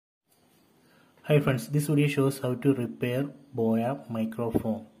Hi friends, this video shows how to repair Boya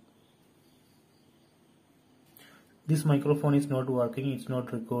microphone. This microphone is not working, it's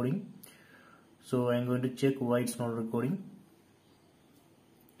not recording. So I am going to check why it's not recording.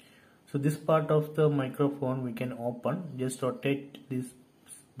 So this part of the microphone we can open. Just rotate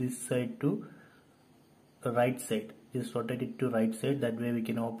this side to the right side. Just rotate it to right side. That way we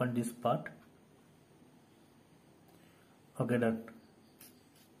can open this part. Okay, done.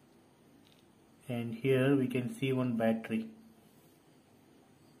 And here we can see one battery.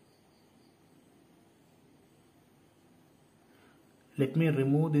 Let me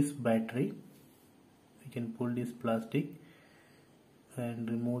remove this battery. We can pull this plastic and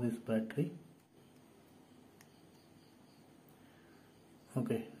remove this battery.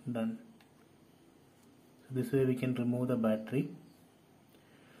 Okay, done. So this way we can remove the battery.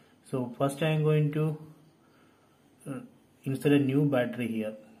 So first I am going to insert a new battery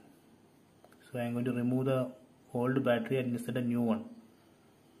here. So I am going to remove the old battery and insert a new one.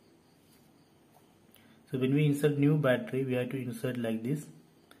 So when we insert new battery, we have to insert like this.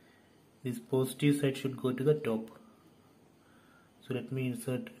 This positive side should go to the top. So let me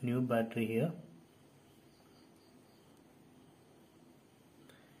insert new battery here.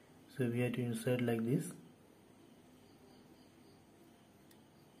 So we have to insert like this.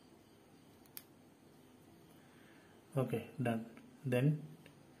 Okay, done. Then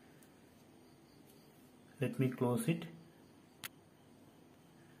let me close it.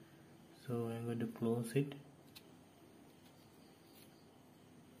 So I'm going to close it.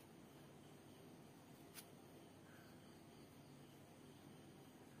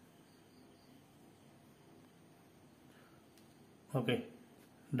 Okay,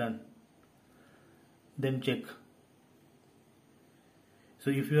 done. Then check.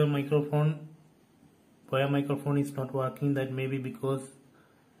 So if your Boya microphone is not working, that may be because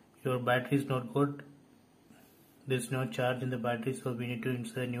your battery is not good. There's no charge in the battery, so we need to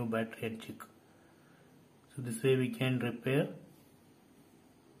insert a new battery and check. So this way we can repair.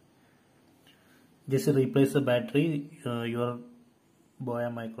 Just replace the battery, your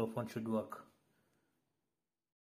Boya microphone should work.